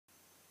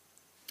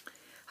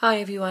Hi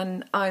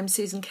everyone, I'm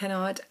Susan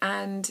Kennard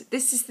and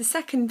this is the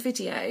second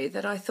video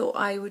that I thought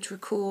I would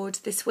record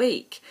this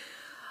week.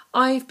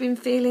 I've been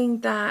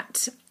feeling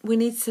that we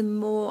need some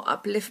more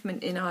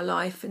upliftment in our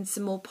life and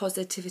some more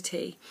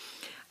positivity.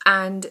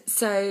 And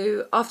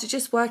so after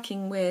just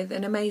working with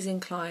an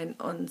amazing client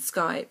on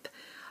Skype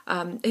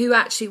who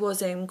actually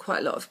was in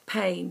quite a lot of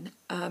pain,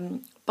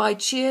 by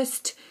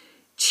just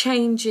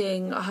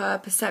changing her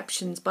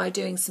perceptions by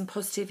doing some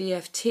positive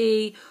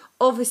EFT,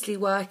 obviously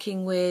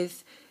working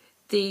with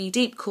the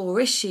deep core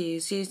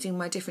issues using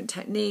my different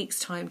techniques,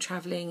 time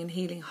travelling and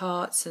healing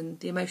hearts and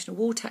the emotional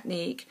wall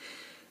technique,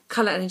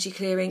 colour energy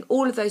clearing,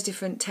 all of those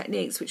different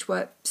techniques which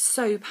work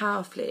so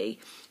powerfully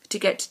to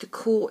get to the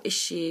core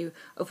issue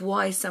of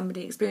why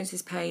somebody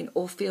experiences pain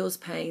or feels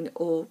pain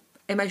or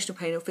emotional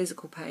pain or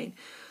physical pain.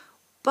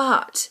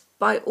 But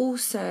by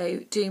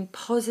also doing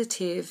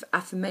positive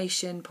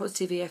affirmation,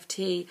 positive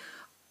EFT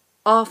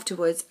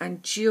afterwards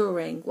and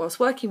during, whilst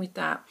working with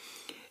that,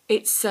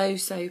 it's so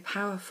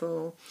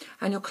powerful,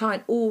 and your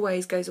client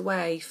always goes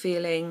away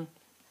feeling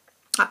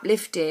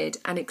uplifted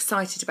and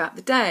excited about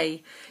the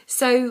day.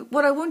 So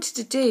what I wanted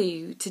to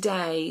do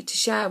today to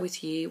share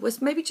with you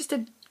was maybe just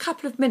a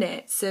couple of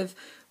minutes of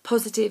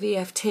positive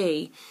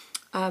EFT.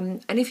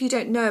 And if you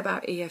don't know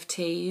about EFT,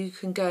 you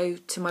can go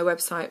to my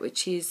website,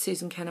 which is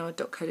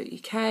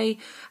susankennard.co.uk,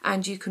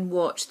 and you can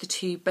watch the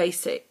two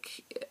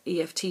basic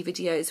EFT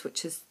videos,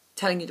 which is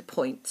telling you the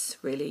points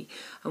really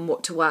and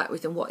what to work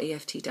with and what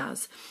EFT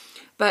does.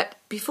 But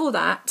before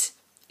that,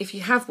 if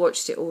you have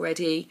watched it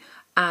already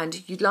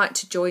and you'd like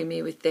to join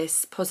me with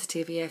this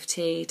positive EFT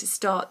to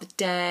start the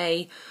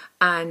day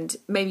and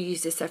maybe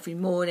use this every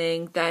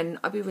morning, then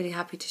I'd be really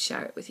happy to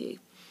share it with you.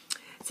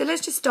 So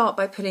let's just start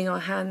by putting our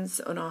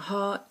hands on our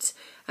heart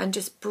and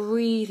just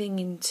breathing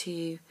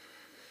into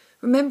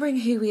remembering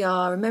who we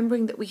are,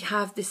 remembering that we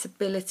have this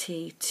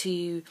ability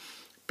to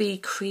be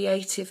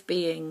creative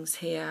beings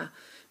here,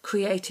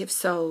 creative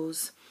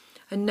souls,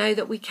 and know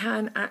that we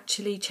can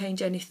actually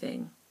change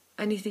anything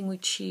we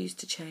choose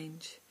to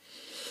change.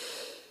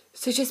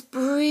 So just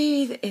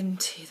breathe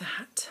into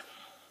that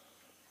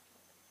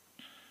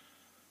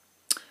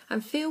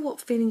and feel what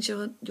feelings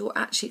you're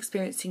actually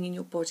experiencing in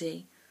your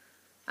body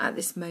at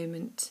this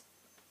moment.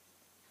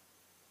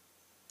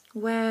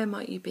 Where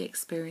might you be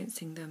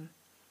experiencing them?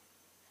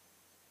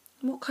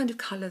 And what kind of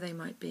colour they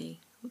might be,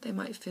 what they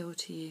might feel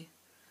to you,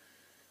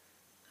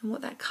 and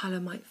what that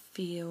colour might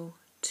feel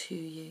to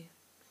you.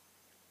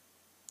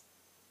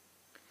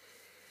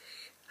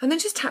 And then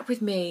just tap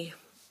with me.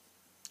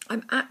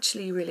 I'm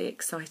actually really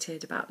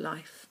excited about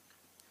life.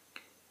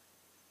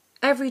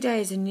 Every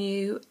day is a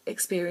new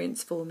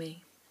experience for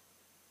me.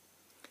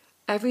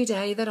 Every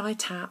day that I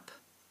tap,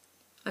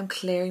 I'm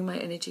clearing my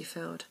energy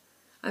field.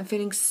 I'm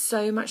feeling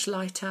so much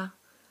lighter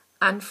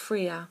and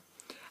freer,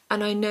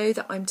 and I know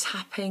that I'm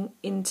tapping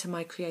into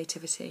my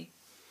creativity.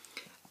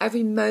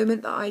 Every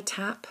moment that I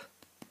tap,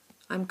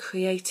 I'm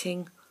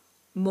creating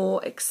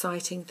more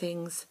exciting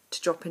things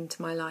to drop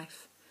into my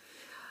life.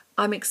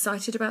 I'm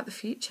excited about the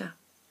future.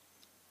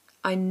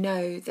 I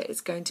know that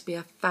it's going to be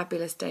a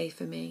fabulous day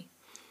for me.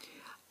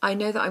 I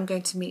know that I'm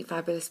going to meet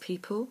fabulous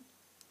people,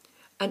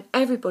 and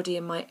everybody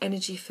in my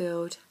energy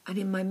field and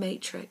in my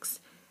matrix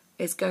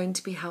is going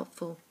to be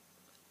helpful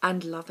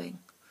and loving,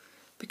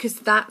 because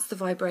that's the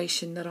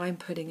vibration that I'm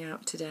putting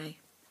out today.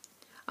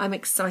 I'm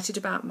excited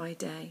about my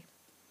day,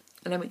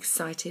 and I'm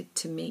excited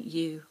to meet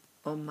you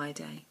on my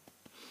day.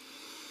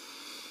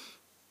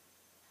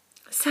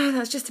 So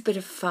that's just a bit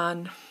of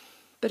fun,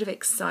 bit of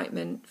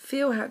excitement.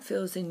 Feel how it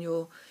feels in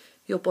your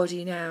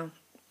body now,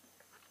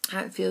 how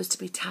it feels to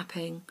be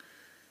tapping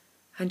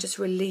and just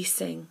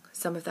releasing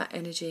some of that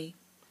energy.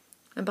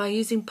 And by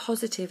using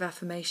positive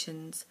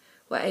affirmations,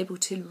 we're able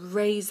to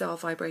raise our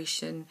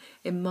vibration,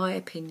 in my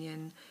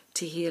opinion,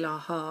 to heal our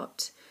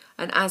heart.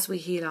 And as we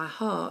heal our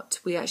heart,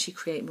 we actually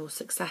create more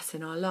success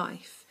in our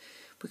life.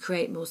 We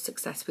create more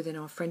success within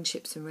our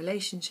friendships and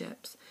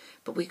relationships,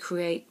 but we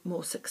create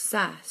more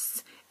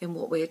success in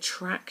what we're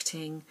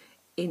attracting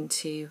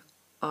into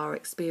our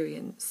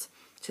experience.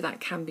 So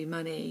that can be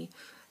money,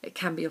 it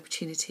can be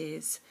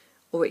opportunities,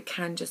 or it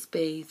can just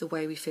be the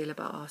way we feel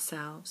about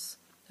ourselves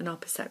and our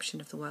perception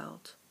of the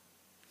world.